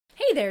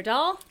Hey there,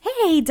 doll.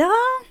 Hey,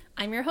 doll.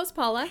 I'm your host,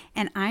 Paula.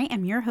 And I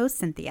am your host,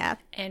 Cynthia.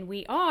 And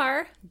we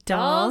are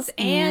Dolls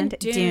and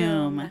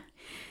Doom.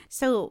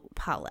 So,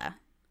 Paula,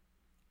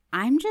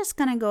 I'm just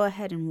going to go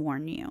ahead and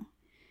warn you.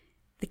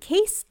 The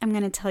case I'm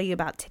going to tell you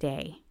about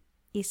today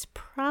is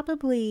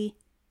probably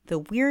the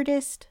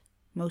weirdest,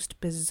 most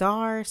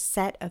bizarre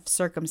set of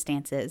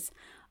circumstances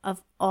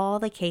of all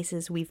the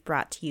cases we've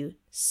brought to you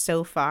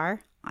so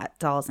far at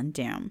Dolls and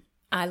Doom.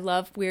 I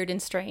love weird and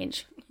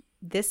strange.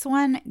 This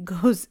one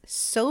goes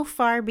so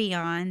far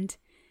beyond,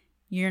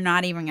 you're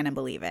not even going to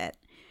believe it.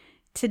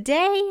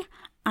 Today,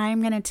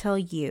 I'm going to tell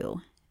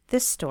you the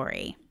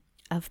story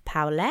of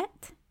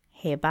Paulette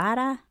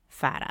Guevara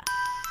Fara.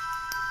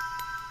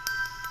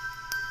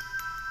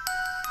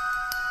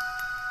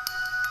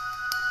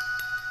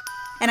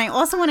 And I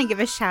also want to give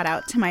a shout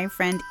out to my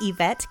friend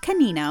Yvette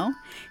Canino,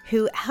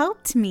 who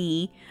helped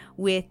me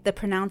with the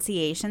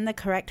pronunciation, the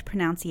correct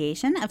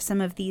pronunciation of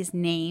some of these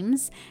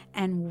names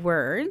and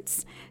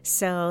words.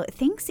 So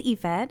thanks,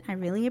 Yvette. I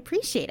really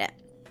appreciate it.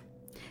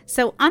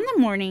 So on the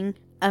morning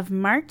of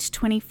March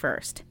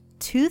 21st,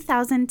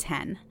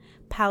 2010,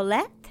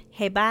 Paulette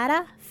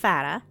Guevara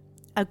Fara,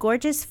 a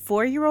gorgeous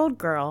 4-year-old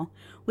girl,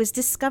 was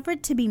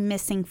discovered to be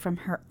missing from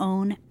her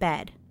own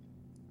bed.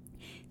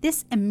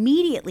 This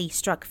immediately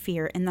struck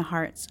fear in the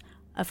hearts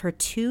of her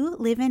 2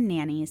 live-in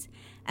nannies,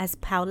 as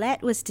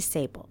Paulette was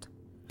disabled.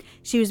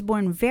 She was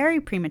born very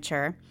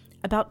premature,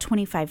 about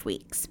 25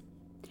 weeks.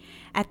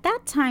 At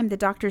that time, the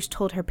doctors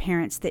told her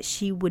parents that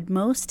she would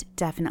most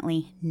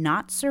definitely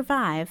not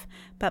survive,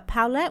 but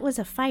Paulette was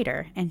a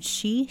fighter, and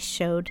she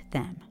showed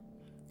them.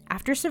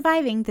 After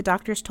surviving, the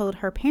doctors told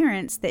her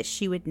parents that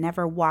she would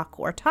never walk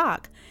or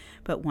talk,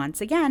 but once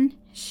again,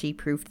 she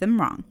proved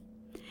them wrong.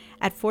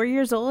 At 4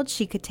 years old,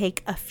 she could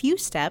take a few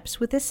steps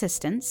with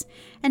assistance,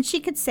 and she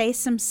could say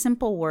some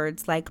simple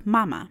words like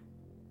mama.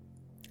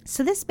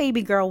 So this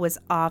baby girl was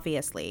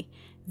obviously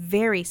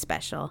very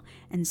special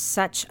and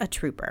such a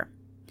trooper.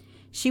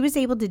 She was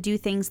able to do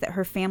things that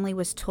her family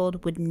was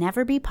told would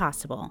never be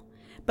possible,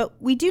 but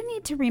we do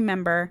need to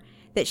remember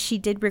that she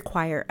did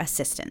require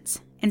assistance.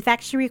 In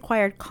fact, she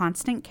required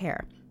constant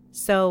care,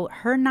 so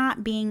her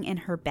not being in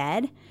her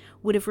bed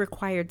would have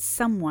required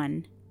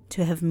someone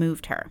to have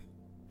moved her.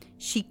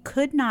 She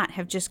could not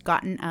have just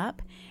gotten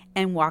up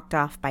and walked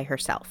off by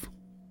herself.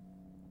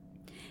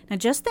 Now,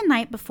 just the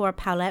night before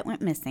Paulette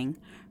went missing,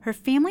 her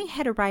family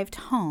had arrived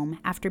home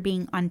after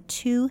being on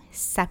 2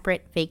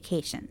 separate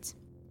vacations.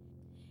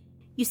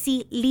 You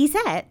see,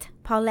 Lisette,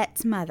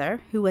 Paulette's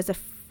mother, who was a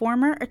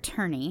former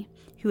attorney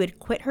who had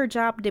quit her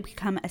job to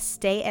become a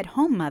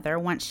stay-at-home mother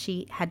once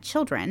she had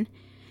children,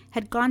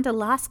 had gone to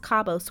Los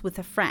Cabos with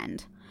a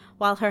friend,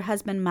 while her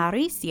husband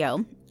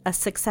Mauricio, a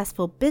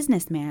successful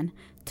businessman,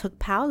 took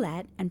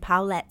Paulette and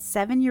Paulette's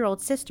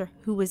 7-year-old sister,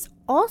 who was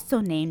also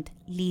named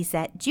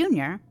Lisette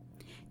Jr.,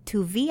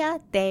 to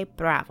Villa de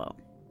Bravo.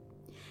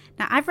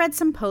 Now, I've read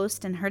some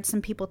posts and heard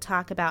some people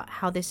talk about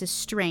how this is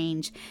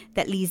strange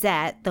that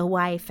Lisette, the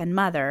wife and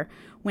mother,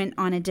 went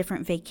on a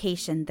different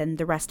vacation than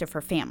the rest of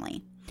her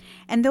family.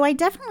 And though I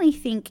definitely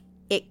think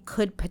it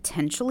could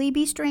potentially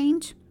be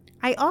strange,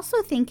 I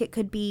also think it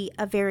could be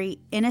a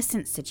very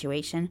innocent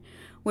situation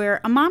where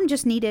a mom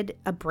just needed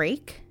a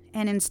break,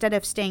 and instead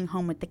of staying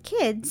home with the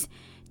kids,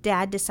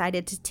 Dad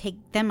decided to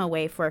take them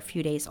away for a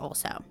few days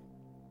also.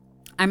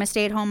 I'm a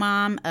stay-at-home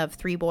mom of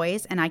 3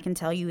 boys, and I can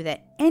tell you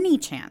that any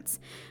chance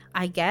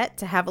I get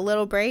to have a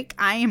little break,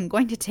 I am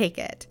going to take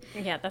it.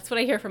 Yeah, that's what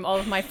I hear from all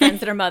of my friends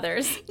that are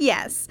mothers.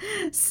 Yes.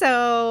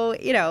 So,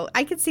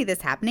 I could see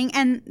this happening.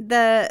 And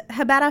the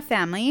Guevara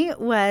family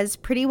was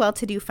pretty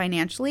well-to-do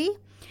financially.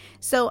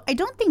 So I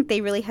don't think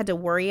they really had to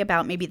worry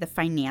about maybe the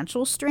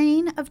financial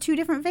strain of 2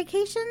 different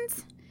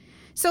vacations.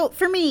 So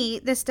for me,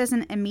 this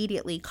doesn't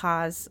immediately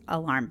cause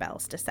alarm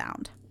bells to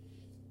sound.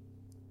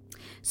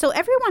 So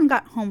everyone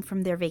got home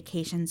from their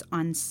vacations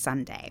on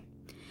Sunday.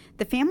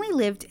 The family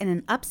lived in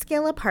an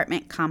upscale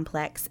apartment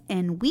complex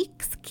in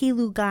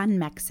Huixquilucan,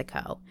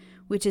 Mexico,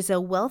 which is a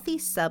wealthy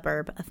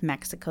suburb of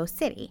Mexico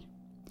City.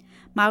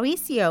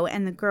 Mauricio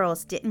and the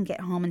girls didn't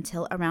get home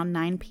until around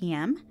 9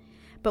 p.m.,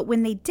 but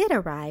when they did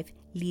arrive,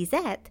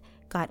 Lisette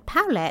got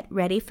Paulette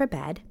ready for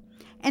bed,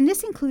 and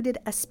this included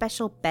a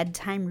special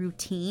bedtime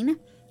routine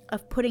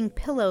of putting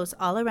pillows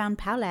all around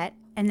Paulette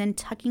and then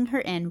tucking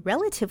her in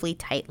relatively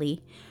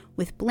tightly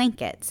with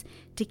blankets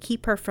to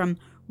keep her from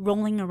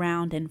rolling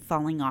around and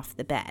falling off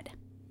the bed.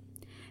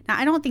 Now,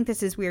 I don't think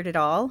this is weird at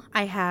all.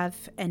 I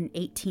have an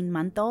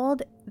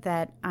 18-month-old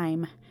that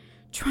I'm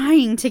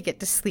trying to get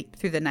to sleep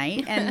through the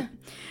night, and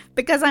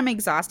because I'm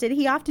exhausted,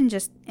 he often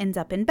just ends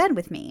up in bed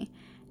with me.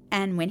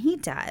 And when he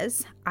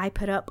does, I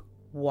put up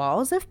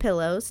walls of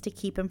pillows to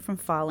keep him from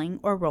falling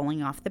or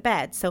rolling off the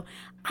bed. So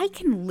I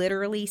can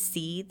literally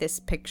see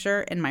this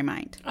picture in my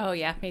mind. Oh,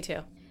 yeah, me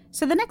too.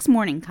 So the next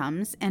morning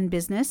comes, and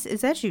business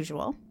is as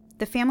usual.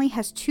 The family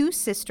has 2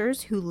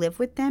 sisters who live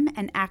with them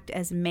and act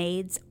as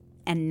maids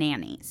and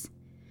nannies.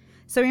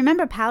 So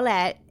remember,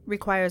 Paulette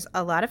requires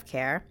a lot of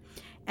care,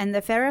 and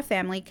the Fara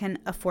family can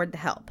afford the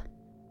help.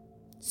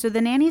 So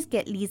the nannies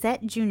get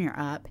Lisette Jr.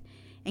 up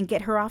and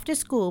get her off to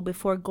school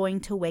before going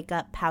to wake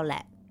up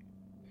Paulette.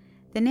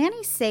 The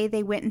nannies say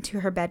they went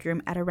into her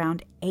bedroom at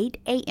around 8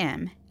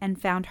 a.m.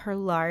 and found her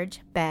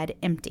large bed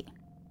empty.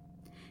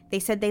 They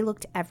said they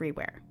looked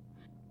everywhere.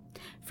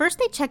 First,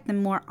 they checked the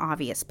more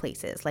obvious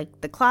places,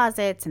 like the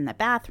closets and the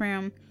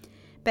bathroom.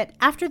 But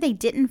after they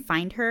didn't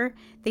find her,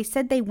 they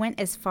said they went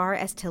as far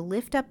as to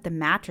lift up the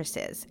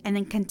mattresses and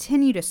then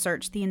continue to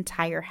search the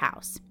entire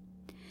house.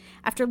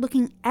 After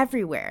looking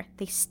everywhere,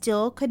 they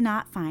still could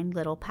not find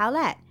little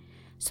Paulette.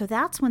 So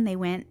that's when they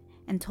went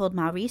and told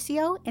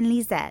Mauricio and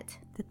Lisette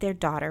that their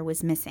daughter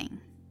was missing.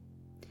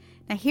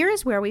 Now here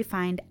is where we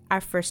find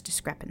our first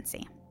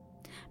discrepancy.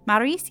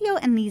 Mauricio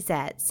and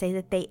Lisette say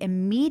that they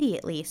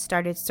immediately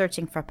started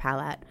searching for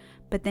Paulette,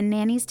 but the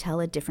nannies tell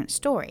a different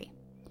story.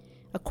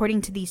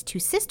 According to these two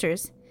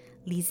sisters,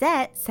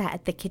 Lisette sat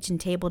at the kitchen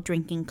table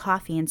drinking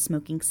coffee and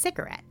smoking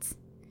cigarettes.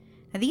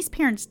 Now, these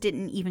parents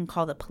didn't even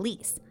call the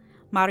police.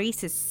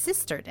 Maurice's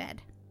sister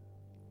did.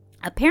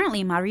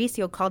 Apparently,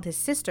 Mauricio called his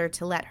sister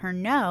to let her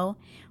know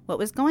what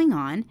was going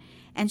on,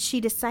 and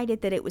she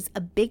decided that it was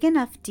a big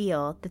enough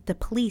deal that the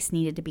police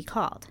needed to be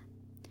called.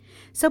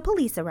 So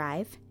police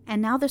arrive,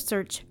 and now the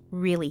search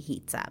really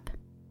heats up.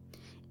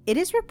 It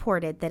is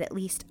reported that at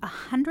least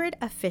 100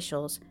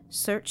 officials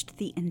searched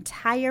the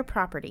entire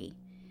property.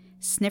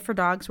 Sniffer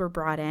dogs were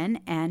brought in,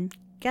 and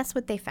guess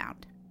what they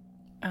found?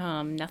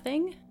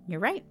 Nothing? You're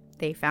right.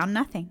 They found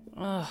nothing.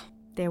 Ugh.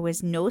 There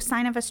was no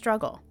sign of a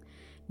struggle.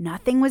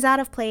 Nothing was out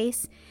of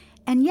place,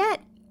 and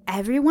yet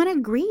everyone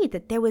agreed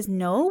that there was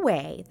no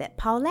way that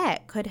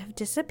Paulette could have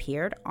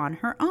disappeared on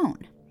her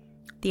own.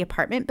 The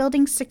apartment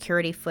building's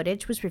security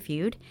footage was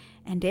reviewed,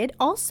 and it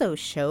also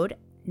showed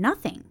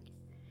nothing.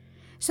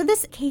 So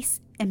this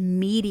case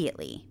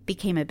immediately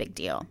became a big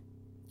deal.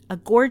 A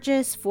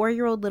gorgeous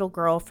 4-year-old little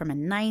girl from a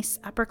nice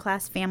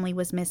upper-class family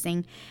was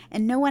missing,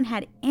 and no one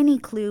had any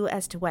clue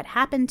as to what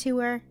happened to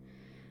her.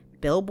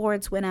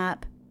 Billboards went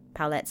up.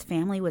 Paulette's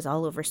family was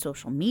all over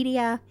social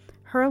media.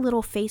 Her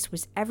little face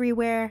was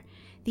everywhere.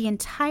 The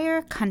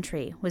entire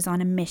country was on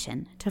a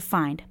mission to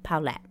find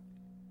Paulette.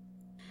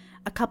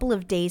 A couple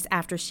of days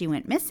after she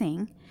went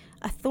missing,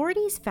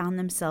 authorities found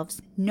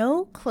themselves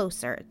no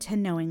closer to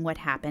knowing what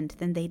happened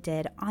than they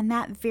did on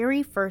that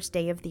very first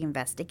day of the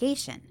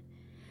investigation.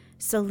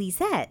 So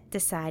Lisette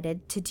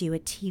decided to do a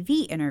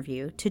TV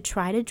interview to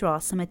try to draw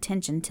some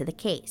attention to the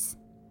case.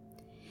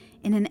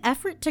 In an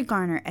effort to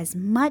garner as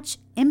much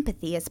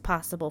empathy as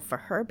possible for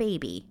her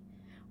baby,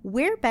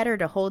 where better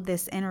to hold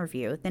this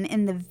interview than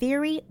in the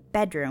very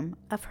bedroom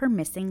of her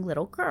missing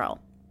little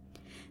girl?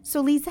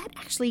 So Lisette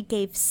actually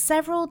gave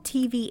several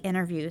TV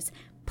interviews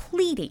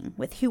pleading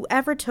with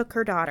whoever took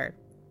her daughter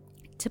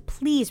to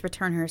please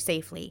return her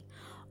safely,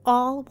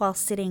 all while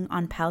sitting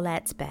on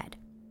Paulette's bed.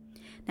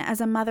 Now, as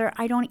a mother,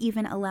 I don't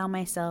even allow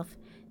myself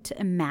to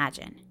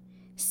imagine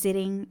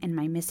sitting in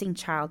my missing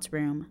child's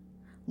room,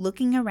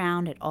 looking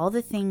around at all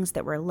the things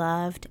that were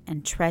loved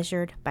and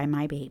treasured by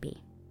my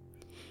baby.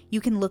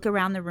 You can look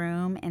around the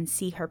room and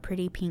see her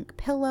pretty pink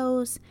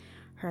pillows,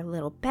 her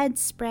little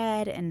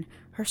bedspread, and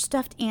her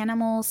stuffed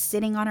animals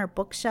sitting on her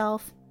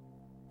bookshelf.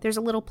 There's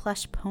a little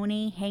plush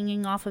pony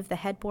hanging off of the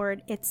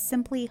headboard. It's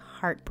simply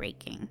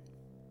heartbreaking.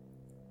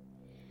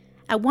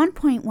 At one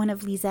point, one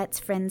of Lisette's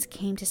friends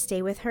came to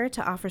stay with her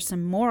to offer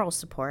some moral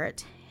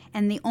support,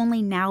 and the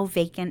only now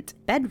vacant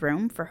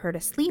bedroom for her to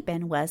sleep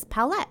in was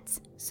Paulette's,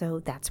 so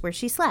that's where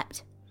she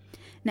slept.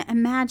 Now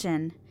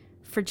imagine,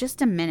 for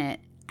just a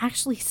minute,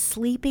 actually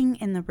sleeping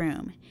in the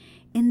room,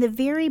 in the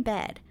very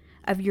bed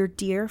of your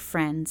dear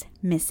friend's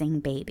missing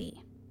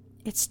baby.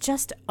 It's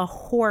just a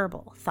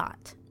horrible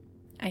thought.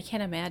 I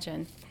can't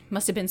imagine.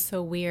 Must have been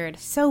so weird.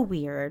 So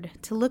weird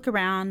to look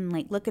around,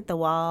 look at the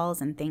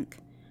walls and think,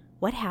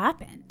 what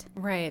happened?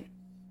 Right.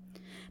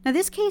 Now,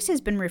 this case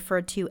has been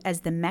referred to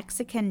as the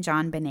Mexican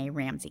JonBenét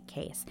Ramsey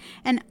case,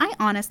 and I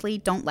honestly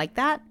don't like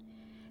that,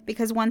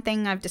 because one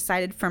thing I've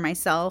decided for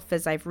myself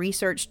as I've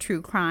researched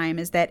true crime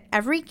is that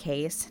every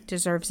case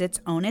deserves its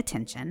own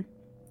attention.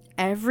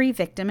 Every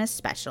victim is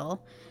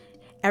special.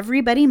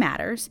 Everybody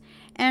matters.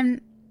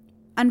 And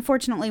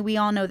unfortunately, we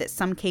all know that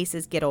some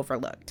cases get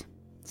overlooked.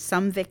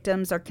 Some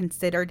victims are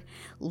considered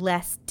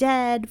less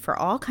dead for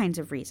all kinds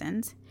of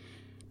reasons.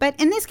 But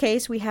in this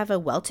case, we have a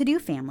well-to-do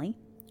family,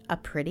 a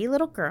pretty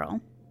little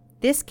girl.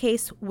 This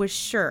case was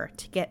sure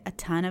to get a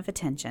ton of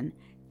attention,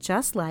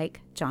 just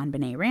like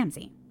JonBenét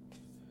Ramsey.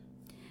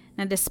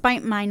 Now,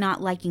 despite my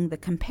not liking the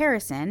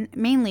comparison,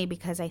 mainly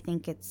because I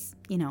think it's,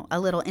 a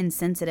little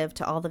insensitive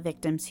to all the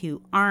victims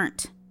who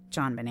aren't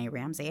JonBenét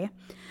Ramsey,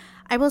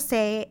 I will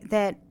say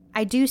that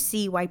I do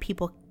see why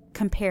people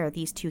compare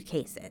these two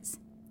cases.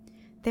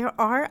 There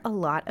are a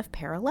lot of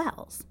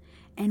parallels,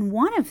 and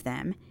one of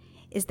them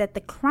is that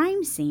the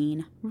crime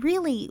scene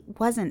really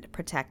wasn't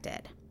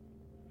protected.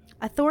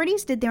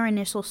 Authorities did their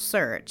initial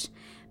search,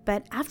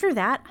 but after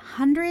that,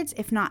 hundreds,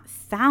 if not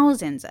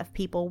thousands, of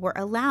people were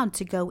allowed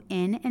to go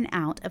in and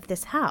out of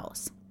this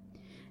house.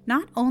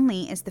 Not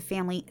only is the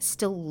family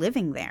still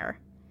living there,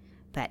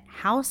 but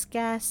house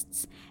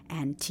guests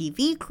and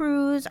TV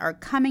crews are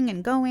coming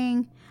and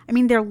going. I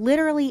mean, they're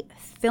literally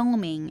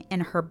filming in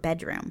her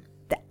bedroom,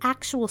 the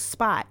actual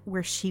spot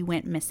where she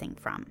went missing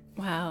from.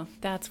 Wow,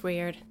 that's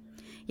weird.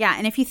 Yeah,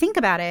 and if you think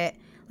about it,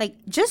 like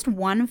just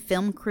one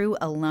film crew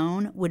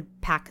alone would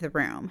pack the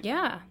room.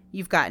 Yeah.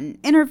 You've got an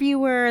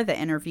interviewer, the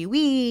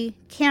interviewee,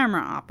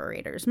 camera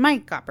operators,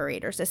 mic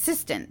operators,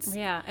 assistants.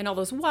 Yeah, and all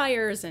those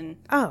wires and...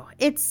 Oh,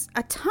 it's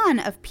a ton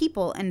of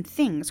people and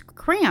things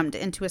crammed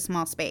into a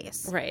small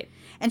space. Right.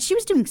 And she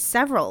was doing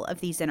several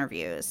of these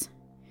interviews.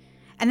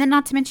 And then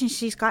not to mention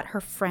she's got her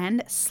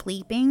friend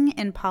sleeping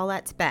in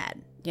Paulette's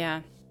bed.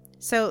 Yeah.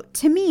 So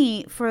to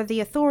me, for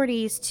the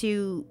authorities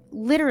to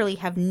literally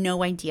have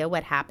no idea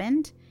what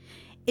happened,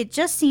 it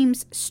just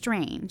seems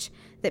strange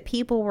that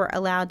people were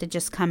allowed to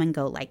just come and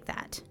go like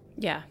that.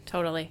 Yeah,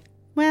 totally.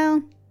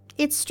 Well,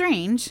 it's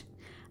strange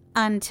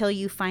until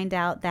you find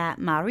out that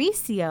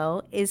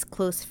Mauricio is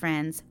close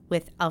friends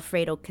with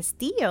Alfredo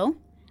Castillo,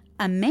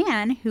 a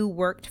man who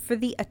worked for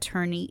the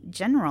Attorney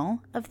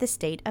General of the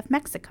state of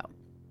Mexico.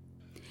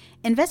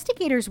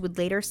 Investigators would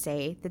later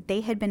say that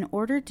they had been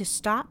ordered to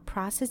stop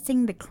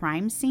processing the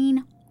crime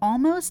scene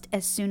almost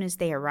as soon as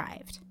they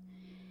arrived.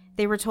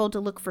 They were told to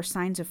look for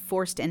signs of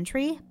forced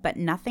entry, but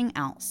nothing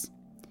else.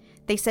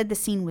 They said the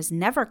scene was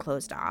never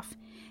closed off,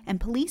 and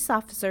police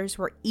officers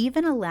were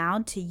even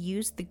allowed to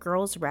use the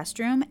girls'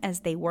 restroom as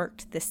they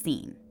worked the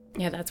scene.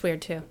 Yeah, that's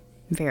weird too.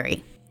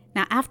 Very.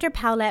 Now, after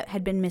Paulette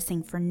had been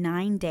missing for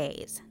 9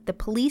 days, the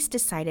police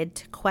decided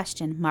to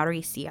question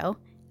Mauricio,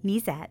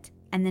 Lisette,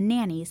 and the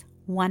nannies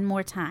one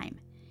more time.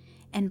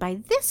 And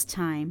by this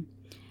time,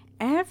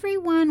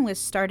 everyone was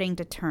starting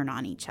to turn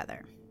on each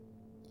other.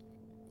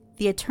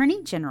 The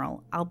Attorney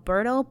General,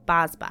 Alberto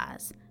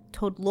Basbas,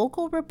 told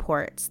local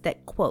reports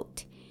that,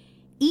 quote,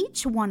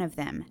 each one of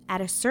them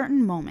at a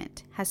certain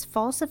moment has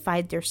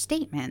falsified their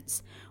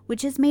statements,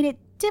 which has made it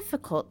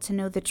difficult to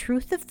know the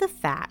truth of the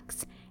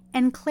facts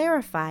and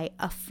clarify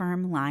a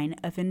firm line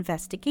of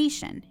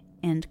investigation,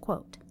 end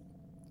quote.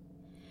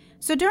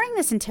 So during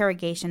this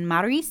interrogation,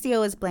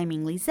 Mauricio is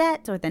blaming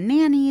Lisette or the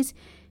nannies.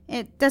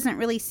 It doesn't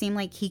really seem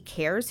like he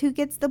cares who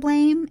gets the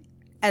blame,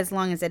 as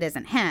long as it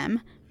isn't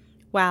him,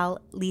 while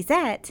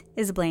Lisette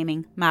is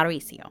blaming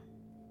Mauricio.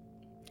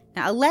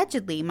 Now,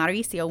 allegedly,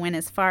 Mauricio went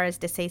as far as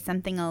to say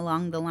something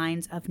along the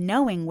lines of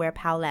knowing where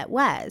Paulette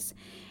was,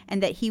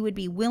 and that he would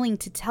be willing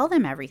to tell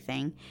them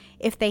everything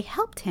if they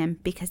helped him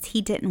because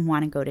he didn't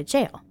want to go to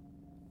jail.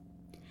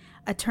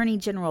 Attorney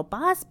General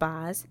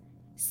Basbas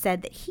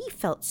said that he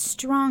felt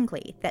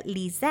strongly that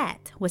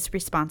Lisette was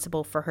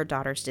responsible for her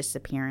daughter's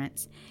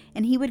disappearance,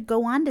 and he would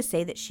go on to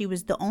say that she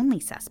was the only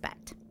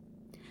suspect.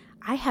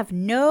 I have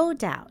no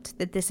doubt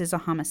that this is a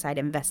homicide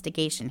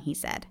investigation, he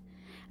said.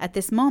 At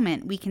this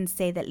moment, we can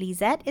say that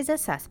Lisette is a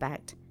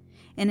suspect.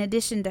 In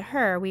addition to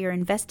her, we are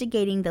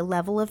investigating the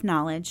level of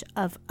knowledge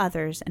of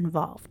others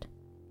involved.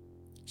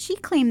 She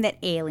claimed that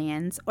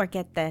aliens, or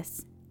get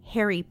this,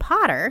 Harry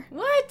Potter,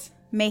 What?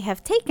 may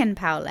have taken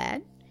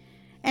Paulette,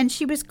 and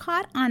she was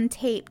caught on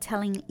tape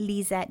telling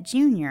Lisette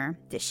Jr.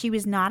 that she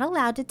was not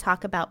allowed to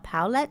talk about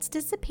Paulette's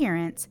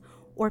disappearance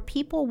or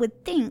people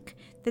would think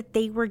that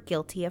they were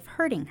guilty of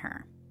hurting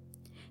her.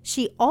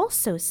 She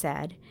also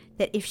said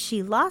that if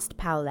she lost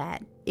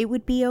Paulette, it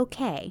would be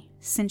okay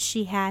since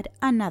she had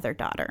another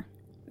daughter.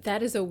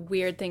 That is a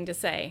weird thing to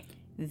say.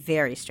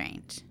 Very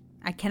strange.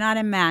 I cannot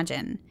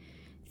imagine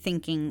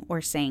thinking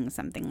or saying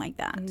something like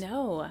that.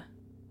 No.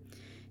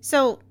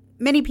 So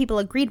many people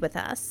agreed with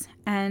us,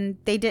 and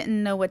they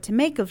didn't know what to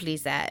make of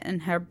Lisette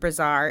and her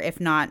bizarre, if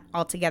not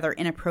altogether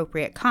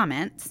inappropriate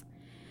comments.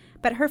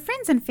 But her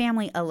friends and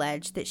family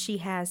allege that she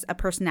has a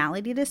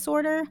personality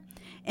disorder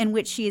in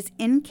which she is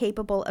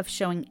incapable of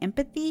showing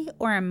empathy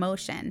or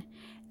emotion,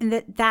 and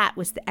that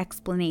was the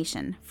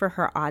explanation for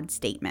her odd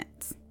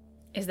statements.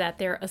 Is that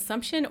their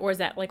assumption, or is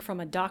that like from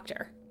a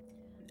doctor?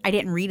 I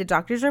didn't read a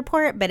doctor's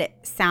report, but it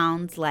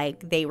sounds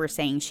like they were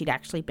saying she'd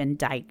actually been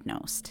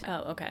diagnosed.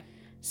 Oh, okay.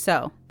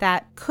 So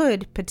that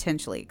could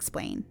potentially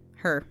explain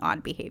her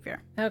odd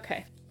behavior.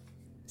 Okay.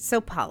 So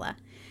Paula,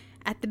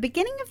 at the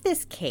beginning of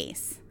this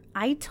case,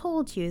 I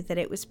told you that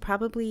it was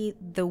probably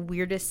the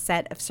weirdest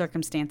set of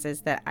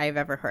circumstances that I've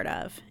ever heard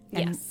of.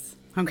 And, Yes.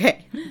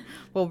 Okay.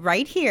 Well,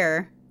 right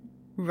here,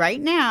 right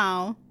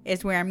now,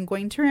 is where I'm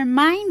going to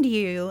remind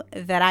you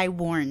that I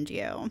warned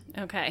you.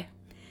 Okay.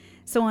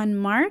 So on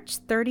March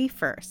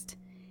 31st,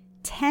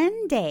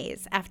 10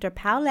 days after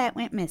Paulette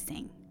went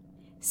missing,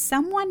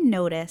 someone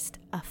noticed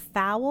a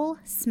foul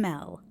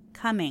smell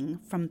coming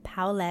from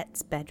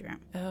Paulette's bedroom.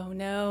 Oh,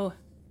 no.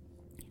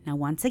 Now,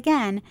 once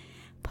again,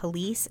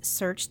 police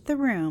searched the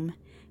room,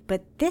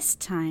 but this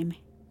time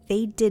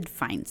they did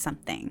find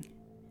something.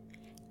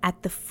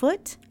 At the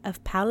foot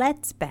of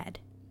Paulette's bed,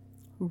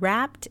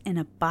 wrapped in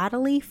a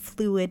bodily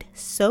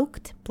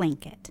fluid-soaked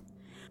blanket,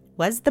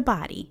 was the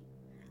body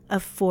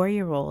of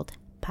 4-year-old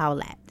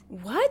Paulette.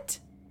 What?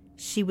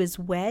 She was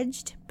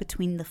wedged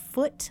between the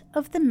foot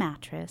of the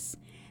mattress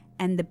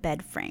and the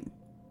bed frame.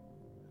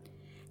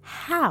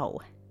 How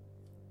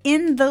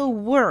in the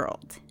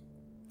world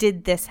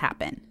did this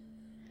happen?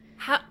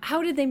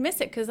 How did they miss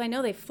it? Because I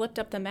know they flipped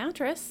up the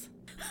mattress.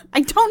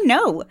 I don't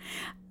know.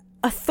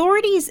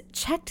 Authorities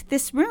checked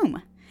this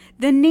room.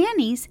 The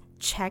nannies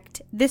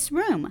checked this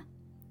room.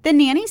 The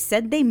nannies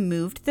said they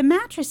moved the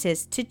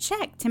mattresses to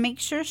check to make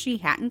sure she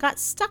hadn't got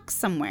stuck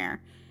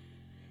somewhere.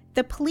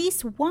 The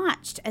police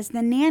watched as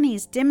the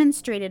nannies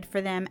demonstrated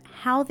for them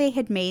how they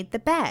had made the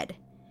bed.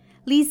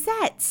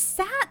 Lisette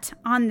sat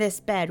on this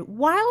bed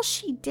while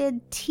she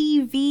did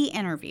TV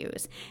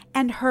interviews,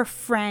 and her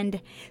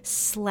friend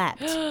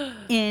slept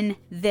in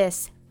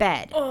this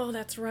bed. Oh,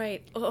 that's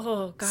right.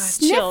 Oh, God,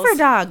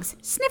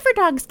 Sniffer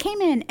dogs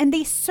came in and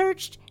they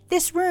searched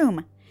this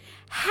room.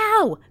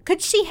 How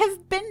could she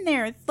have been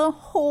there the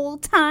whole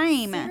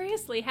time?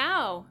 Seriously,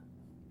 how?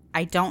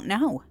 I don't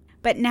know.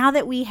 But now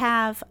that we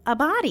have a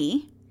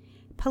body,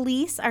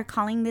 police are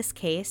calling this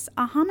case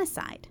a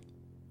homicide.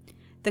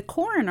 The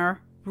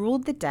coroner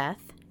ruled the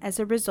death as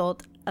a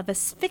result of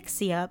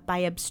asphyxia by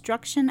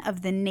obstruction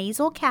of the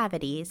nasal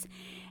cavities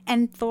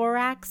and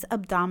thorax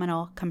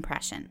abdominal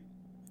compression.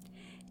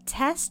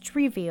 Tests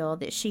reveal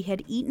that she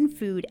had eaten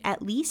food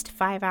at least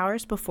 5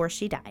 hours before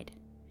she died.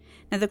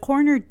 Now, the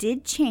coroner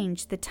did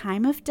change the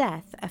time of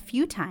death a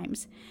few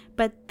times,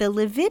 but the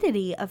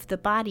lividity of the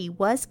body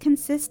was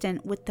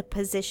consistent with the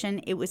position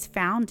it was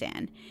found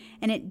in,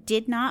 and it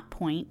did not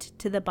point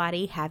to the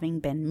body having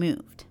been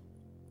moved.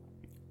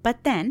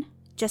 But then,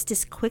 just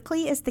as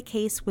quickly as the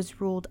case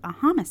was ruled a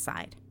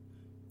homicide,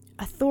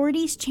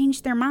 authorities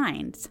changed their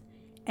minds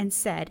and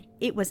said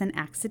it was an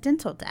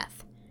accidental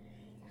death.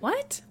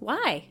 What?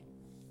 Why?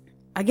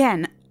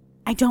 Again,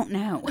 I don't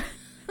know.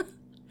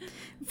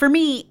 For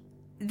me,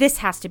 this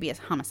has to be a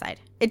homicide.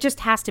 It just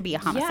has to be a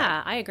homicide.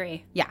 Yeah, I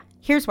agree. Yeah,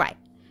 here's why.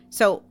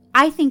 So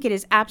I think it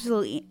is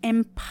absolutely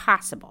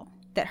impossible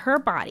that her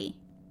body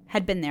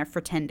had been there for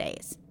 10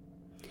 days.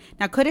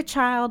 Now, could a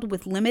child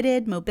with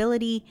limited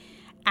mobility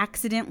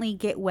accidentally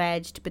get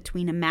wedged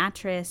between a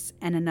mattress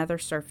and another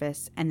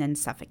surface and then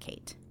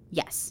suffocate?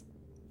 Yes.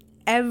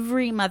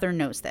 Every mother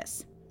knows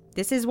this.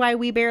 This is why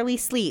we barely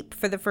sleep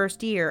for the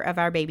first year of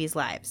our baby's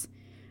lives.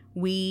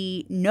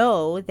 We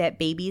know that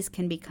babies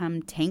can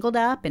become tangled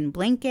up in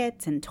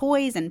blankets and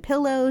toys and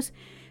pillows,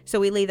 so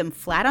we lay them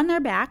flat on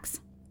their backs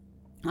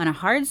on a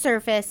hard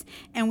surface,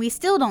 and we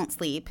still don't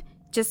sleep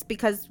just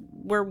because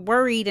we're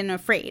worried and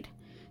afraid.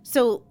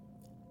 So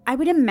I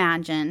would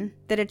imagine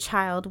that a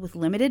child with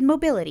limited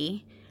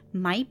mobility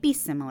might be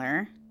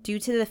similar due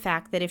to the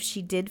fact that if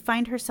she did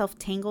find herself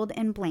tangled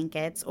in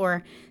blankets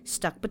or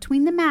stuck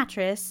between the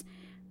mattress,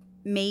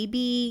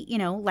 maybe,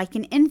 like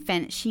an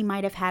infant, she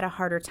might have had a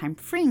harder time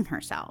freeing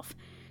herself.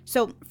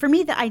 So for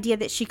me, the idea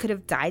that she could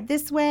have died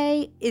this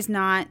way is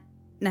not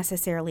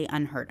necessarily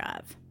unheard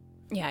of.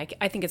 Yeah,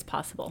 I think it's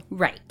possible.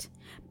 Right.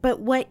 But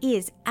what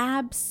is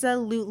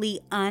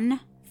absolutely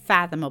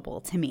unfathomable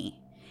to me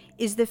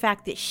is the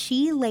fact that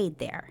she laid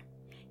there,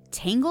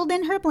 tangled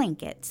in her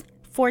blankets,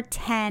 for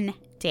 10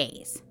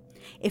 days.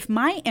 If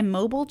my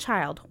immobile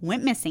child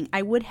went missing,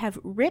 I would have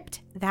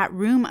ripped that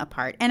room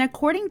apart. And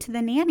according to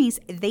the nannies,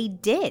 they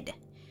did.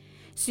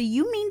 So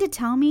you mean to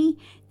tell me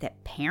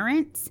that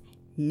parents,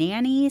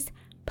 nannies,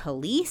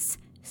 police,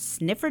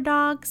 sniffer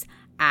dogs,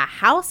 a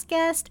house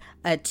guest,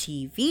 a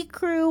TV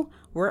crew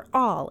were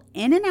all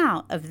in and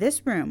out of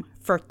this room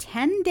for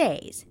 10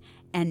 days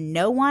and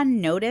no one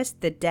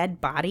noticed the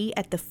dead body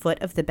at the foot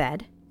of the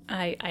bed?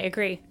 I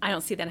agree. I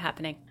don't see that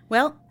happening.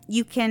 Well,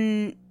 you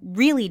can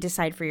really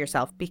decide for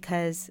yourself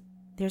because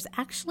there's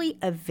actually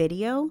a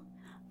video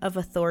of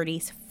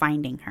authorities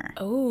finding her.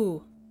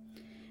 Oh.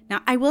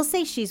 Now, I will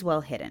say she's well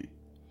hidden,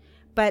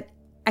 but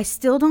I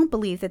still don't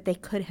believe that they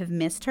could have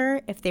missed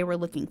her if they were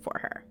looking for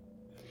her.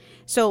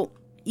 So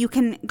you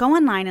can go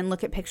online and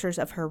look at pictures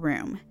of her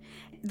room.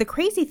 The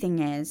crazy thing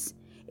is,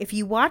 if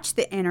you watch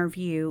the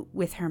interview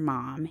with her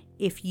mom,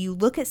 if you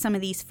look at some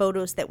of these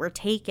photos that were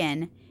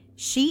taken,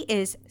 she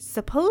is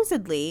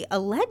supposedly,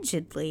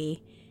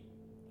 allegedly,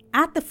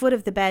 at the foot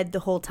of the bed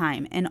the whole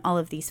time in all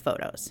of these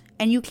photos,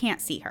 and you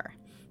can't see her.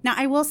 Now,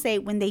 I will say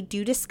when they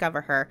do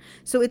discover her,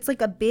 so it's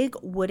like a big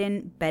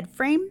wooden bed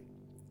frame.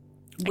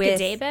 Like a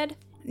day bed?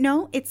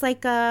 No, it's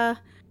like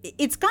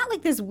it's got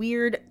like this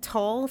weird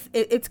tall,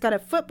 it's got a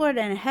footboard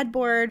and a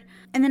headboard,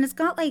 and then it's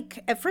got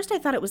like, at first I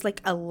thought it was like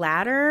a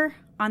ladder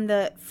on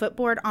the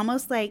footboard,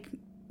 almost like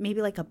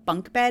maybe like a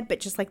bunk bed, but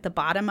just like the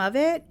bottom of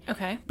it.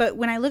 Okay. But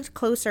when I looked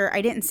closer,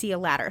 I didn't see a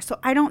ladder. So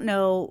I don't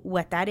know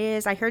what that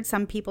is. I heard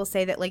some people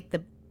say that like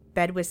the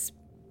bed was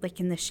like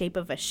in the shape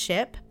of a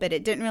ship, but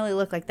it didn't really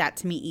look like that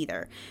to me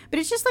either. But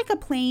it's just like a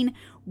plain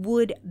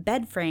wood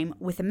bed frame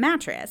with a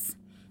mattress.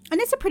 And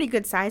it's a pretty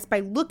good size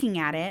by looking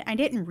at it. I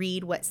didn't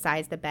read what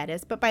size the bed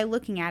is, but by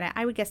looking at it,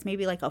 I would guess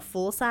maybe like a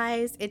full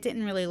size. It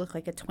didn't really look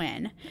like a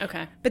twin.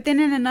 Okay. But then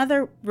in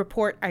another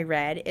report I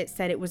read, it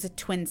said it was a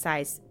twin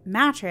size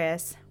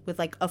mattress with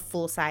like a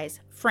full size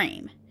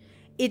frame.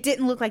 It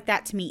didn't look like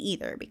that to me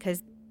either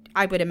because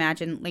I would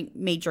imagine like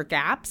major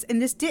gaps.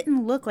 And this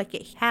didn't look like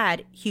it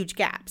had huge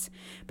gaps.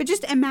 But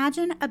just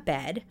imagine a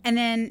bed and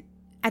then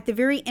at the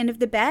very end of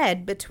the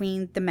bed,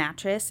 between the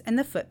mattress and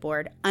the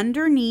footboard,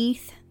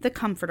 underneath the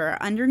comforter,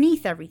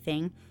 underneath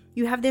everything,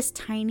 you have this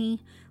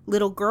tiny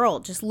little girl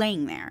just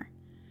laying there.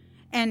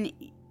 And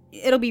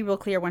it'll be real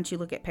clear once you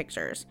look at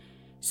pictures.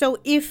 So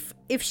if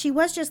she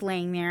was just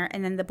laying there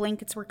and then the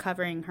blankets were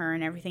covering her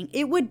and everything,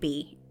 it would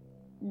be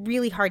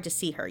really hard to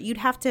see her. You'd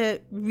have to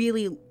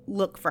really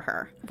look for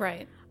her.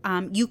 Right.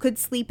 You could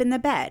sleep in the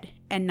bed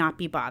and not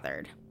be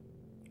bothered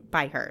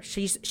by her.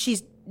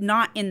 She's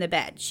not in the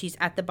bed. She's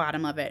at the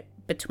bottom of it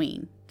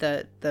between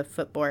the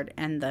footboard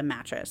and the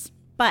mattress.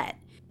 But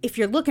if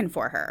you're looking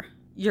for her,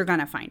 you're going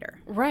to find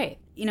her. Right.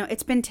 You know,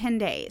 it's been 10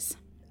 days.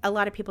 A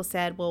lot of people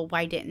said, well,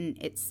 why didn't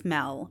it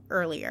smell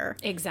earlier?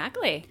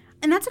 Exactly.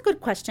 And that's a good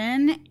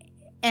question,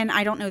 and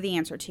I don't know the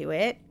answer to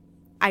it.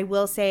 I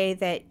will say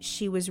that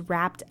she was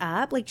wrapped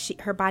up, like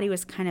her body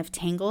was kind of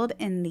tangled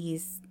in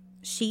these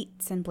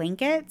sheets and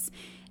blankets.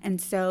 And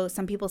so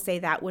some people say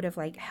that would have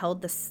like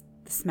held the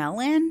smell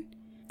in.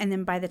 And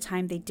then by the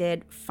time they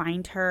did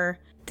find her,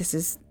 this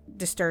is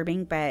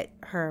disturbing, but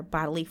her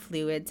bodily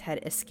fluids had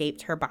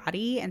escaped her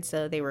body. And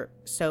so they were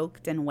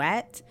soaked and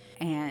wet.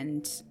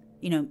 And,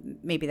 you know,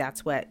 maybe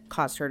that's what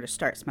caused her to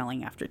start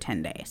smelling after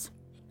 10 days.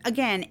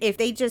 Again, if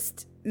they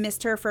just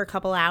missed her for a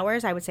couple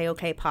hours, I would say,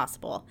 okay,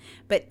 possible.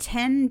 But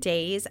 10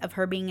 days of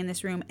her being in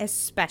this room,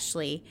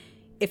 especially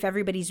if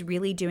everybody's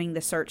really doing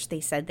the search they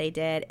said they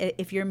did,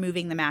 if you're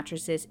moving the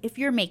mattresses, if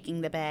you're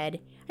making the bed,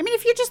 I mean,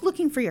 if you're just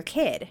looking for your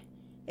kid,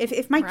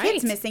 if my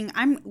kid's missing,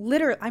 I'm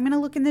going to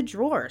look in the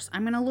drawers.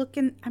 I'm going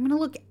to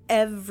look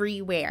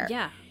everywhere.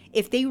 Yeah.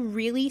 If they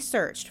really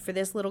searched for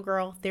this little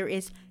girl, there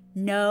is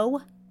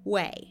no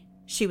way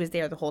she was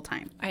there the whole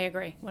time. I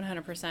agree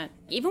 100%.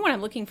 Even when I'm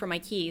looking for my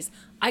keys,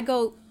 I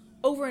go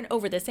over and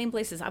over the same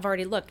places I've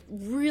already looked,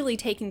 really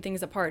taking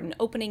things apart and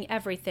opening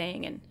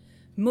everything and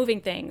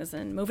moving things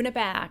and moving it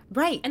back.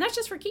 Right. And that's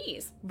just for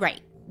keys.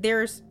 Right.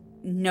 There's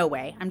no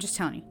way. I'm just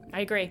telling you.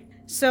 I agree.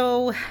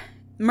 So,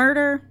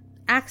 murder,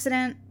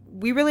 accident,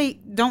 we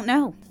really don't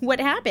know what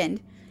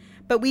happened.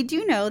 But we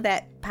do know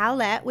that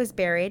Paulette was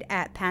buried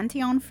at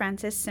Panteon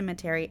Francis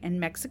Cemetery in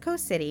Mexico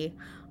City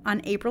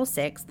on April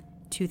 6th,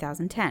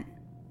 2010.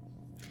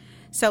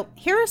 So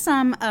here are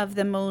some of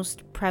the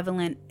most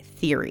prevalent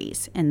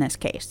theories in this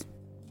case.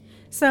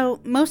 So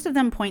most of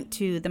them point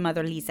to the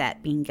mother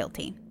Lisette being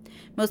guilty.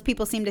 Most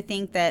people seem to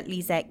think that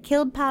Lisette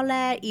killed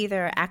Paulette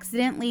either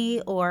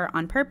accidentally or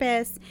on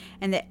purpose,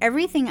 and that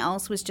everything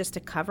else was just a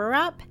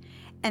cover-up,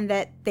 and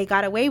that they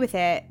got away with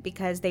it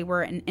because they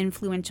were an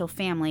influential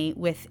family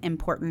with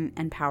important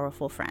and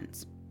powerful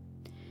friends.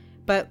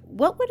 But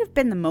what would have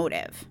been the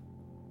motive?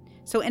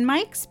 So in my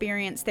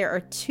experience, there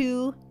are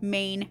two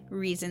main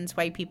reasons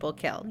why people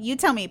kill. You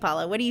tell me,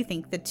 Paula, what do you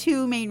think the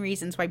two main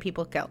reasons why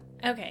people kill?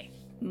 Okay.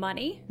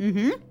 Money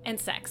and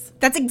sex.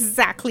 That's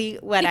exactly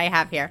what I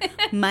have here.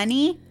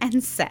 Money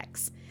and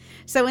sex.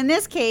 So in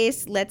this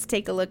case, let's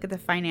take a look at the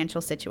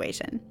financial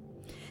situation.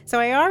 So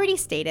I already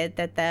stated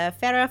that the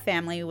Ferrer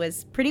family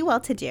was pretty well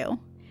to do.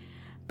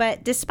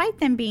 But despite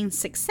them being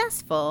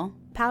successful,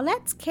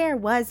 Paulette's care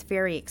was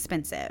very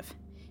expensive.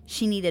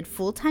 She needed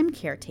full-time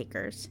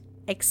caretakers,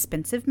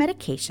 expensive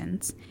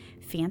medications,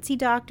 fancy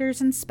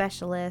doctors and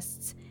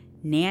specialists,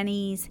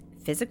 nannies,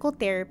 physical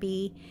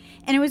therapy,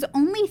 and it was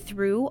only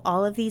through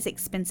all of these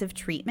expensive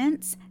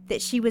treatments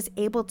that she was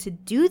able to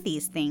do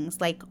these things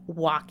like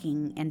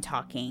walking and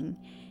talking.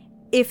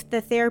 If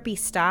the therapy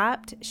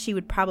stopped, she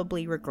would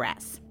probably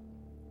regress.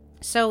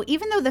 So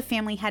even though the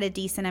family had a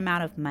decent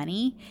amount of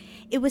money,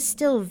 it was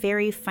still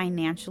very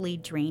financially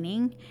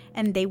draining,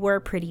 and they were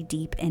pretty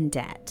deep in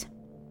debt.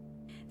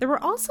 There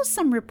were also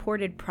some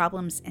reported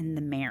problems in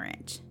the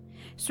marriage.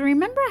 So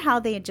remember how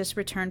they had just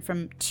returned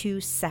from 2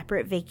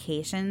 separate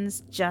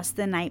vacations just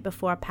the night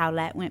before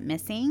Paulette went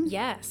missing?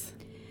 Yes.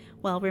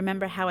 Well,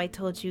 remember how I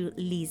told you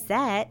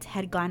Lisette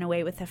had gone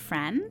away with a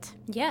friend?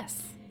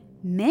 Yes.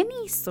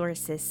 Many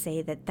sources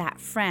say that that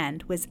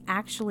friend was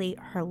actually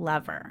her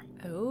lover.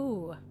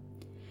 Oh.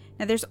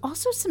 Now, there's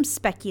also some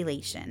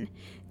speculation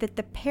that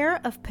the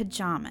pair of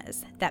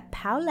pajamas that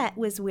Paulette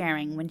was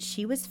wearing when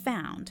she was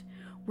found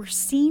were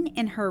seen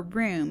in her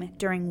room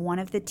during one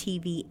of the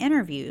TV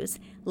interviews,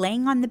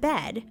 laying on the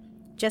bed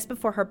just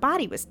before her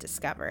body was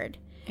discovered.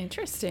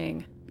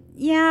 Interesting.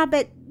 Yeah,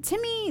 but to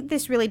me,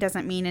 this really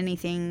doesn't mean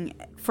anything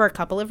for a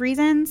couple of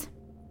reasons.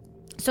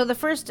 So the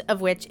first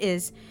of which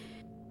is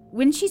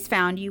when she's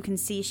found, you can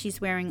see she's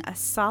wearing a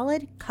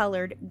solid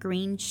colored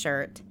green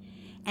shirt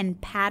and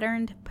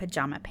patterned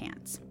pajama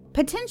pants.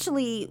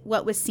 Potentially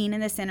what was seen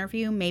in this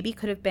interview maybe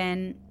could have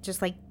been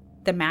just like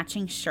the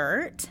matching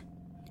shirt.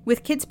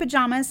 With kids'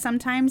 pajamas,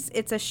 sometimes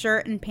it's a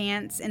shirt and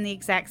pants in the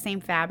exact same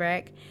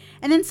fabric.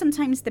 And then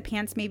sometimes the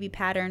pants may be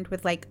patterned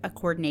with like a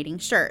coordinating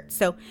shirt.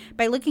 So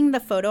by looking at the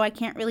photo, I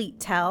can't really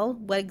tell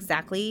what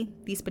exactly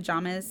these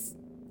pajamas,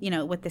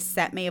 what the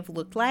set may have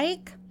looked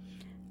like.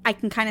 I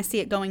can kind of see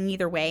it going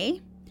either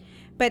way.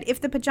 But if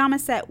the pajama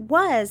set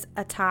was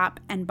a top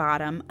and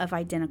bottom of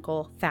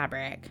identical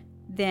fabric,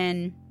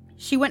 then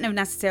she wouldn't have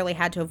necessarily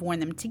had to have worn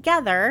them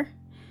together.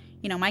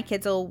 My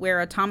kids will wear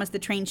a Thomas the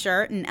Train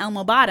shirt and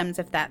Elmo bottoms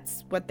if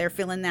that's what they're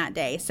feeling that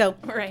day. So,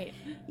 right.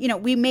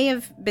 We may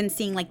have been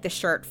seeing like the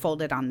shirt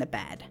folded on the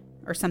bed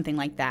or something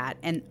like that,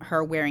 and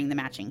her wearing the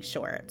matching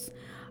shorts.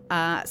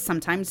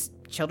 Sometimes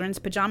children's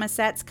pajama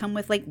sets come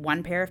with like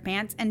one pair of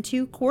pants and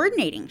two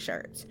coordinating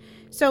shirts.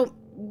 So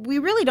we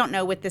really don't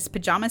know what this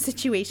pajama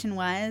situation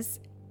was.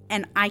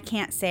 And I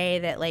can't say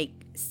that like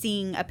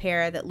seeing a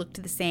pair that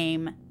looked the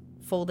same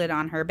folded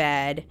on her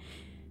bed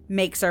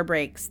makes or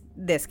breaks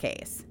this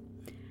case.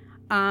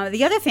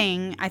 The other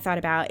thing I thought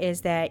about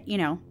is that, you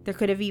know, there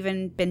could have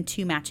even been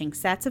two matching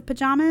sets of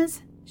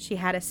pajamas. She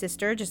had a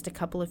sister just a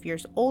couple of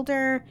years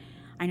older.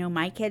 I know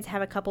my kids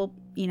have a couple,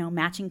 you know,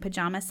 matching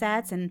pajama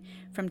sets, and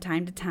from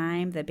time to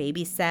time the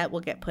baby set will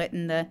get put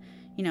in the,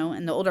 you know,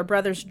 in the older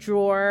brother's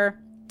drawer.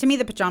 To me,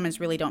 the pajamas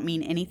really don't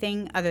mean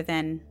anything other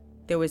than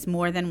there was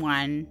more than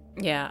one.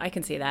 Yeah, I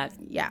can see that.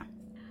 Yeah.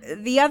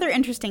 The other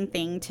interesting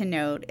thing to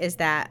note is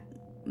that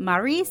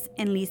Maurice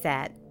and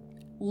Lisette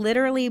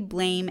literally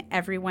blame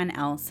everyone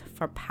else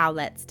for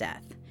Paulette's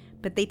death,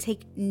 but they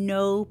take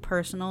no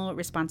personal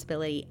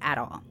responsibility at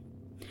all.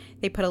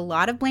 They put a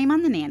lot of blame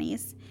on the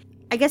nannies.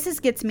 I guess this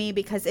gets me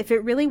because if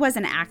it really was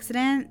an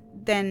accident,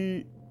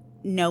 then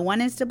no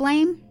one is to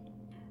blame.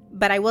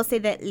 But I will say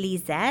that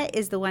Lisette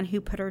is the one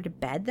who put her to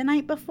bed the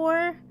night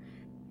before.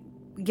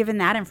 Given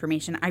that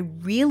information, I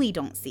really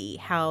don't see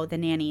how the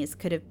nannies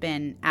could have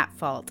been at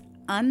fault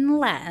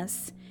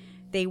unless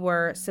they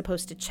were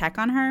supposed to check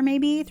on her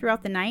maybe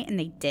throughout the night and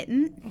they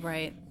didn't.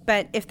 Right.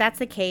 But if that's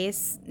the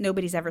case,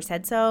 nobody's ever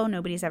said so.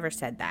 Nobody's ever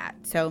said that.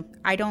 So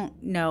I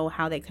don't know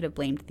how they could have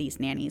blamed these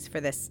nannies for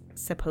this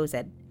supposed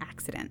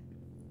accident.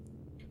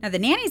 Now, the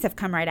nannies have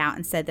come right out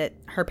and said that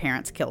her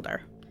parents killed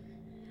her.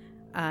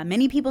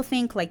 Many people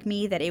think, like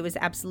me, that it was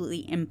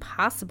absolutely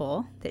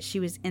impossible that she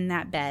was in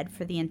that bed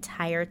for the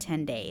entire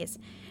 10 days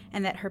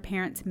and that her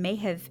parents may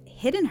have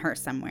hidden her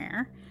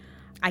somewhere.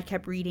 I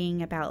kept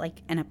reading about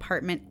like an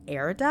apartment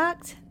air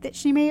duct that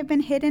she may have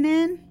been hidden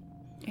in.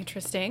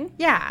 Interesting.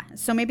 Yeah.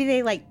 So maybe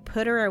they like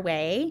put her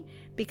away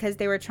because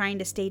they were trying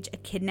to stage a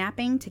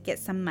kidnapping to get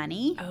some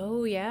money.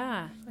 Oh,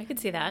 yeah. I could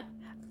see that.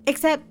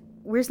 Except,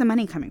 where's the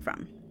money coming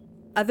from?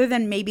 Other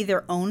than maybe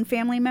their own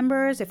family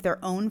members, if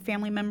their own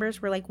family members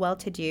were like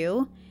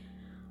well-to-do,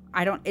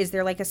 is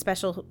there like a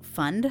special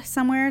fund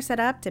somewhere set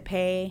up to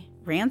pay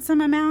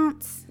ransom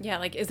amounts? Yeah,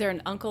 like is there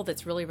an uncle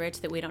that's really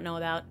rich that we don't know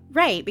about?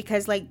 Right,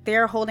 because like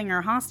they're holding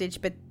her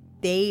hostage, but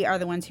they are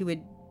the ones who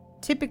would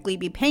typically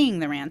be paying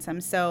the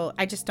ransom. So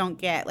I just don't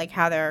get like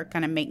how they're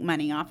going to make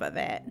money off of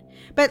it.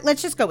 But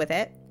let's just go with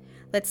it.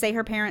 Let's say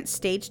her parents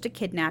staged a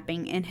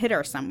kidnapping and hid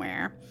her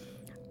somewhere.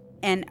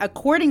 And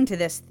according to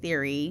this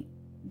theory,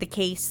 the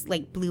case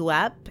like blew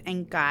up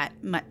and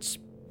got much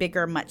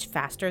bigger, much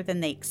faster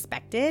than they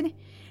expected.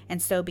 And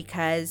so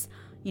because,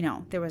 you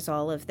know, there was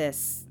all of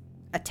this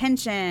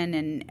attention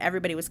and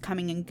everybody was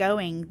coming and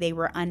going, they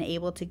were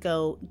unable to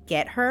go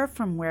get her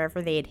from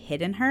wherever they had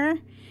hidden her.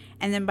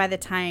 And then by the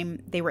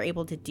time they were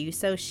able to do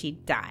so, she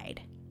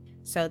died.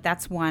 So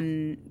that's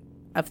one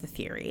of the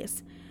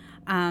theories.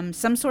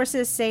 Some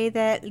sources say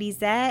that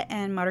Lisette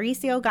and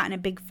Mauricio got in a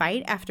big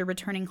fight after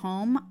returning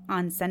home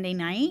on Sunday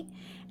night,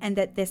 and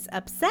that this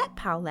upset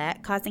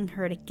Paulette, causing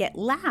her to get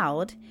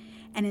loud.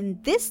 And in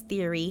this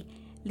theory,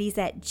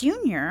 Lisette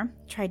Jr.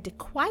 tried to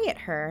quiet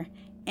her,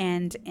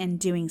 and in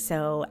doing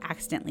so,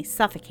 accidentally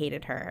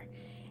suffocated her.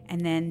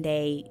 And then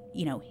they,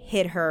 you know,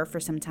 hid her for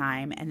some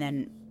time and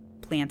then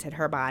planted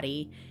her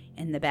body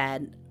in the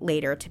bed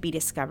later to be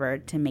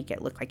discovered to make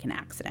it look like an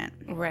accident.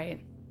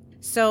 Right.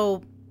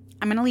 So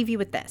I'm going to leave you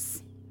with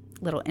this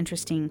little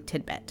interesting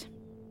tidbit.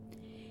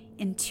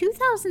 In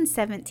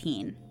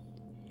 2017,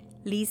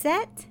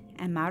 Lisette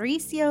and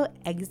Mauricio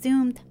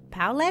exhumed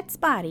Paulette's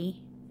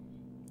body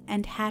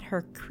and had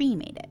her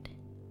cremated.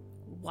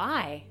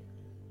 Why?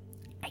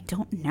 I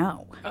don't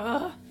know.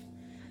 Ugh.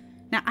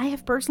 Now, I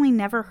have personally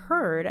never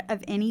heard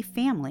of any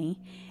family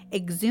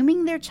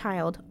exhuming their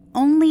child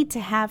only to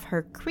have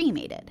her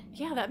cremated.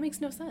 Yeah, that makes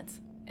no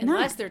sense.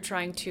 Unless they're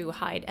trying to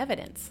hide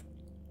evidence.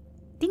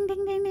 Ding,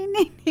 ding, ding, ding,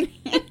 ding,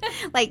 ding.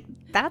 Like,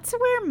 that's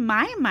where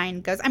my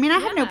mind goes. I mean, I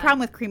have no problem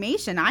with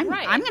cremation. I'm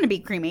going to be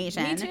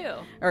cremation. Me too.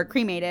 Or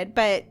cremated.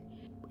 But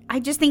I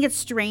just think it's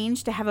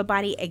strange to have a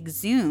body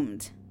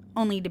exhumed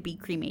only to be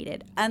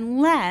cremated.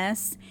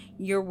 Unless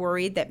you're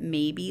worried that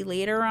maybe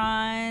later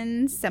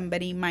on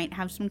somebody might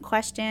have some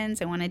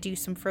questions and want to do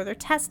some further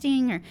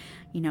testing or,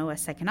 you know, a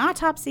second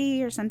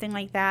autopsy or something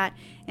like that.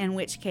 In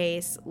which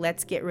case,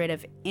 let's get rid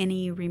of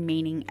any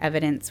remaining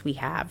evidence we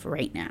have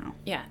right now.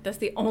 Yeah, that's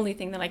the only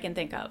thing that I can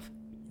think of.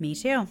 Me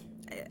too.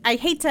 I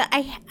hate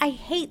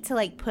to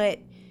like put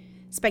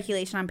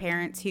speculation on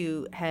parents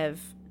who have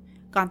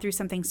gone through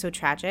something so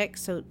tragic,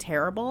 so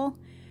terrible.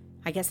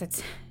 I guess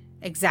that's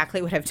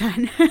exactly what I've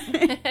done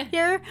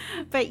here.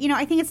 But, you know,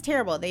 I think it's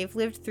terrible. They've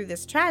lived through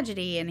this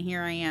tragedy, and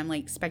here I am,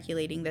 like,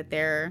 speculating that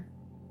they're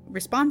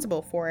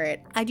responsible for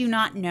it. I do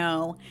not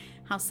know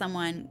how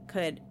someone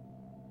could...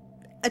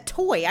 A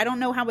toy. I don't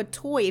know how a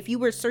toy... If you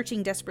were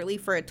searching desperately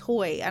for a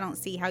toy, I don't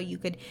see how you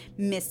could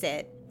miss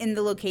it in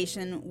the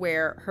location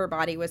where her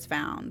body was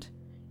found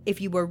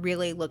if you were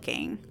really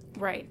looking.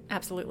 Right.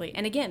 Absolutely.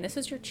 And again, this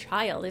is your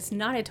child. It's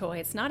not a toy.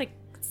 It's not a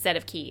set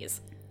of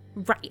keys.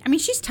 Right. I mean,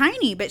 she's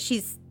tiny, but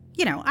she's,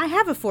 you know, I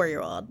have a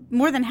 4-year-old,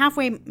 more than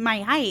halfway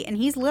my height, and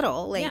he's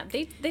little. Like,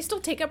 yeah, they still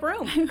take up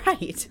room.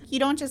 Right. You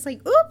don't just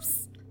like,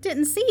 oops,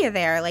 didn't see you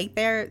there. Like,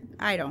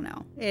 I don't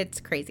know. It's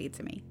crazy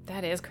to me.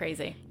 That is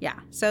crazy. Yeah.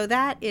 So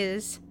that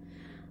is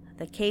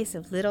the case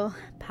of little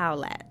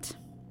Paulette.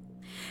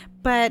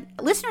 But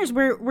listeners,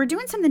 we're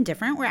doing something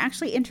different. We're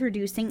actually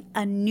introducing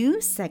a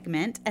new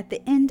segment at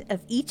the end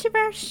of each of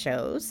our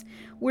shows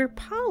where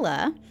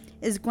Paula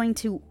is going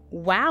to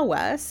wow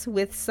us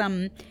with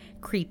some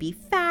creepy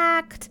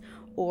fact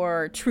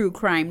or true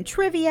crime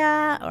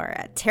trivia or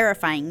a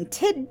terrifying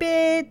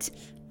tidbit.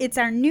 It's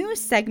our new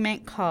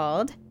segment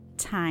called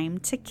Time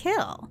to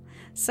Kill.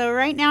 So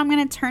right now I'm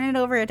going to turn it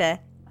over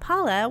to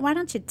Paula. Why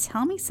don't you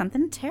tell me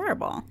something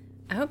terrible?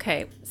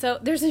 Okay, so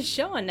there's a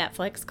show on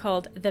Netflix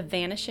called The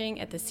Vanishing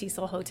at the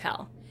Cecil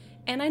Hotel.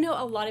 And I know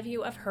a lot of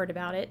you have heard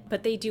about it,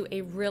 but they do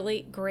a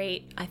really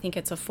great, I think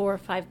it's a 4 or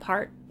 5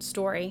 part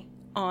story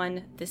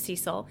on the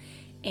Cecil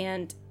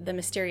and the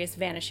mysterious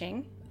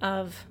vanishing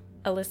of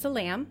Alyssa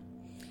Lamb.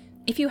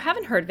 If you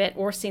haven't heard of it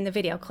or seen the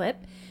video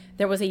clip,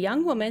 there was a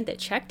young woman that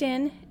checked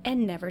in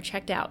and never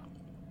checked out.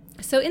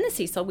 So in the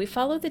Cecil, we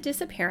follow the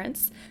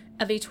disappearance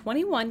of a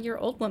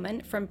 21-year-old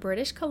woman from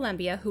British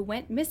Columbia who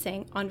went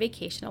missing on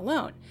vacation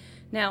alone.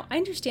 Now, I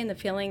understand the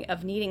feeling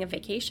of needing a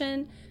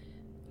vacation,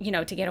 you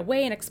know, to get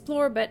away and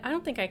explore, but I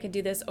don't think I could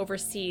do this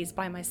overseas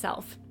by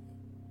myself.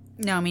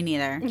 No, me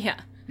neither. Yeah.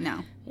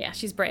 No. Yeah,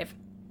 she's brave.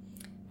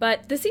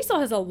 But the Cecil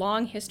has a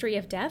long history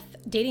of death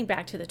dating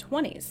back to the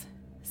 20s.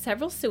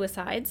 Several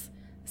suicides,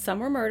 some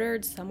were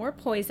murdered, some were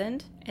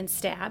poisoned and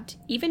stabbed,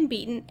 even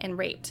beaten and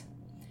raped.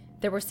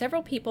 There were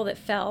several people that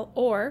fell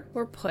or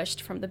were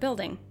pushed from the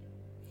building.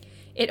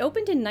 It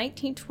opened in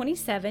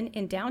 1927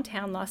 in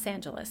downtown Los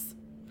Angeles.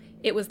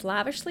 It was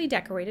lavishly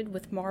decorated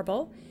with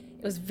marble.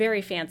 It was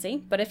very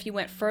fancy, but if you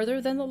went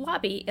further than the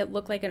lobby, it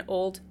looked like an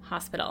old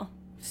hospital.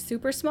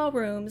 Super small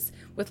rooms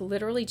with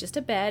literally just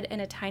a bed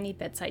and a tiny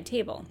bedside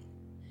table.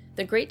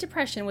 The Great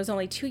Depression was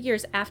only 2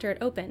 years after it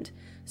opened,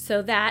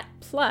 so that,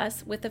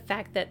 plus with the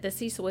fact that the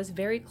Cecil was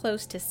very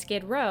close to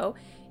Skid Row,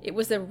 it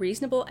was a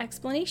reasonable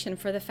explanation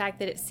for the fact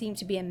that it seemed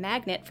to be a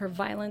magnet for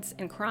violence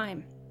and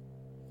crime.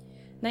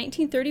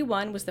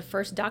 1931 was the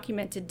first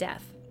documented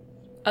death.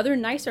 Other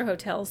nicer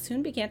hotels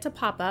soon began to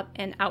pop up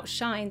and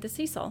outshine the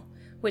Cecil,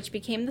 which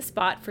became the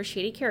spot for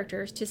shady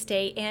characters to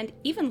stay and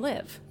even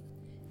live.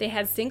 They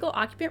had single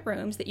occupant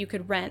rooms that you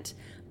could rent,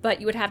 but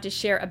you would have to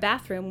share a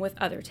bathroom with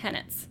other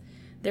tenants.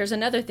 There's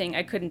another thing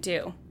I couldn't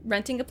do,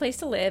 renting a place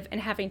to live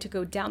and having to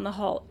go down the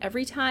hall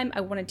every time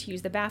I wanted to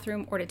use the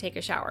bathroom or to take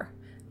a shower.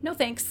 No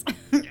thanks.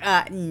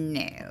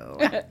 No.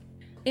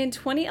 In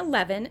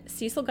 2011,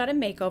 Cecil got a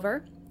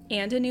makeover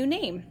and a new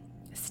name,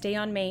 Stay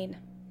on Main.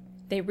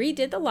 They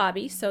redid the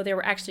lobby, so there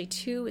were actually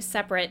 2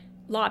 separate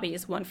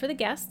lobbies, one for the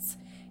guests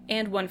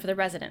and one for the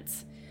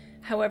residents.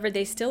 However,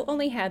 they still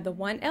only had the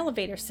one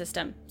elevator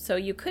system, so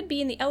you could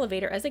be in the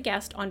elevator as a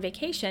guest on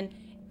vacation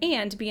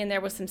and be in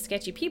there with some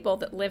sketchy people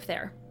that live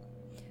there.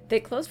 They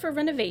closed for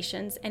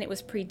renovations, and it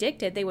was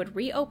predicted they would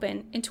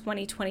reopen in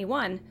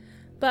 2021,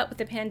 but with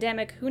the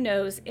pandemic, who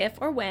knows if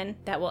or when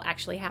that will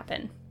actually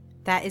happen.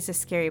 That is a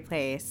scary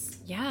place.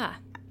 Yeah.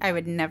 I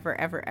would never,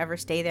 ever, ever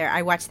stay there.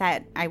 I watched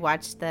the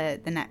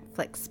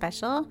Netflix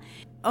special.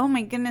 Oh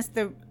my goodness,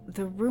 the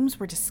rooms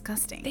were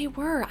disgusting. They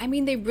were. I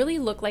mean, they really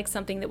looked like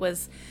something that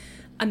was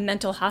a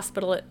mental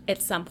hospital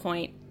at some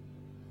point.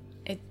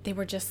 They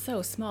were just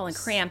so small and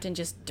cramped and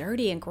just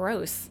dirty and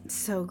gross.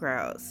 So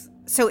gross.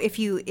 So if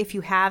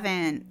you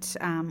haven't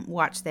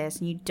watched this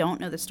and you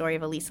don't know the story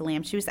of Alyssa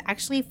Lamb, she was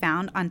actually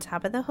found on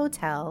top of the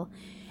hotel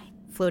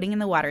floating in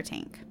the water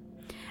tank.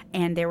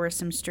 And there were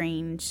some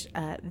strange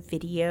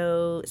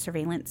video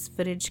surveillance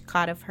footage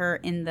caught of her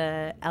in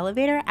the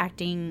elevator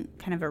acting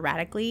kind of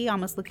erratically,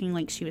 almost looking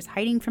like she was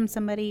hiding from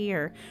somebody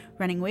or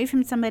running away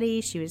from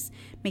somebody. She was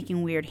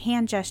making weird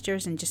hand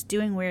gestures and just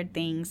doing weird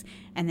things.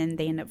 And then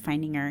they end up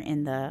finding her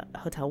in the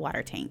hotel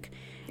water tank.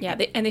 Yeah,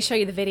 and they show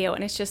you the video,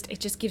 and it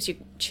just gives you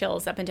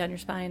chills up and down your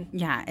spine.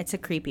 Yeah, it's a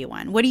creepy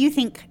one. What do you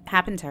think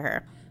happened to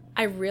her?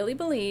 I really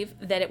believe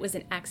that it was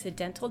an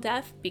accidental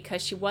death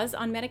because she was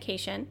on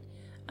medication.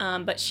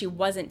 But she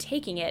wasn't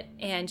taking it,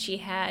 and she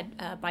had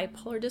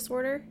bipolar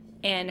disorder,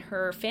 and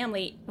her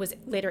family was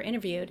later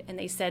interviewed, and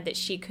they said that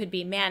she could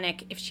be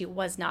manic if she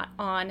was not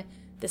on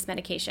this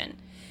medication.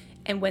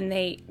 And when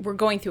they were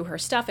going through her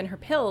stuff and her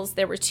pills,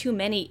 there were too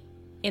many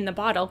in the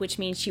bottle, which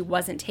means she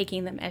wasn't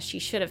taking them as she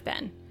should have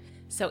been.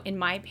 So in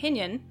my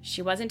opinion,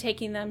 she wasn't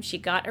taking them. She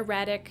got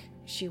erratic.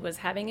 She was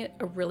having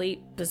a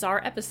really bizarre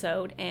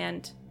episode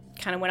and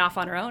kind of went off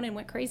on her own and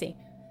went crazy.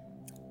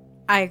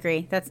 I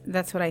agree.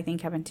 That's what I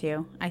think happened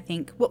too. I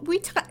think we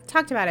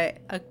talked about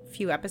it a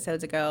few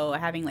episodes ago,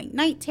 having like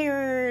night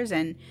terrors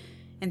and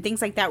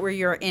things like that, where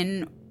you're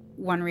in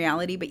one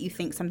reality but you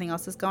think something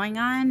else is going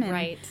on. And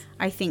right.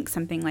 I think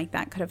something like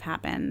that could have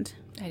happened.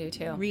 I do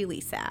too. Really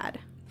sad.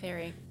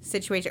 Very.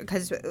 Situation,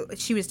 because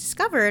she was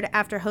discovered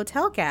after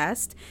hotel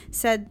guests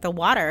said the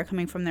water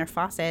coming from their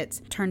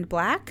faucets turned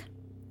black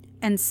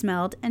and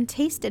smelled and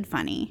tasted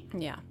funny.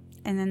 Yeah.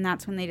 And then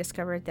that's when they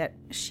discovered that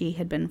she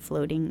had been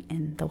floating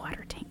in the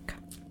water tank.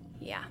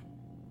 Yeah.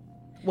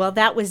 Well,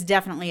 that was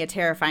definitely a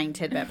terrifying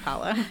tidbit,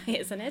 Paula.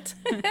 Isn't it?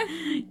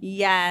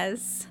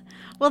 Yes.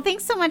 Well,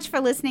 thanks so much for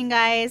listening,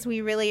 guys.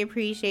 We really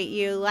appreciate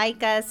you.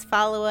 Like us,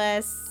 follow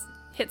us.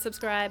 Hit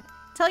subscribe.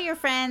 Tell your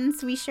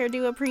friends. We sure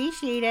do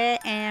appreciate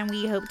it. And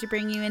we hope to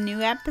bring you a new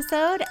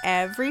episode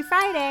every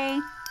Friday.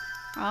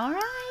 All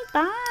right.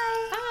 Bye.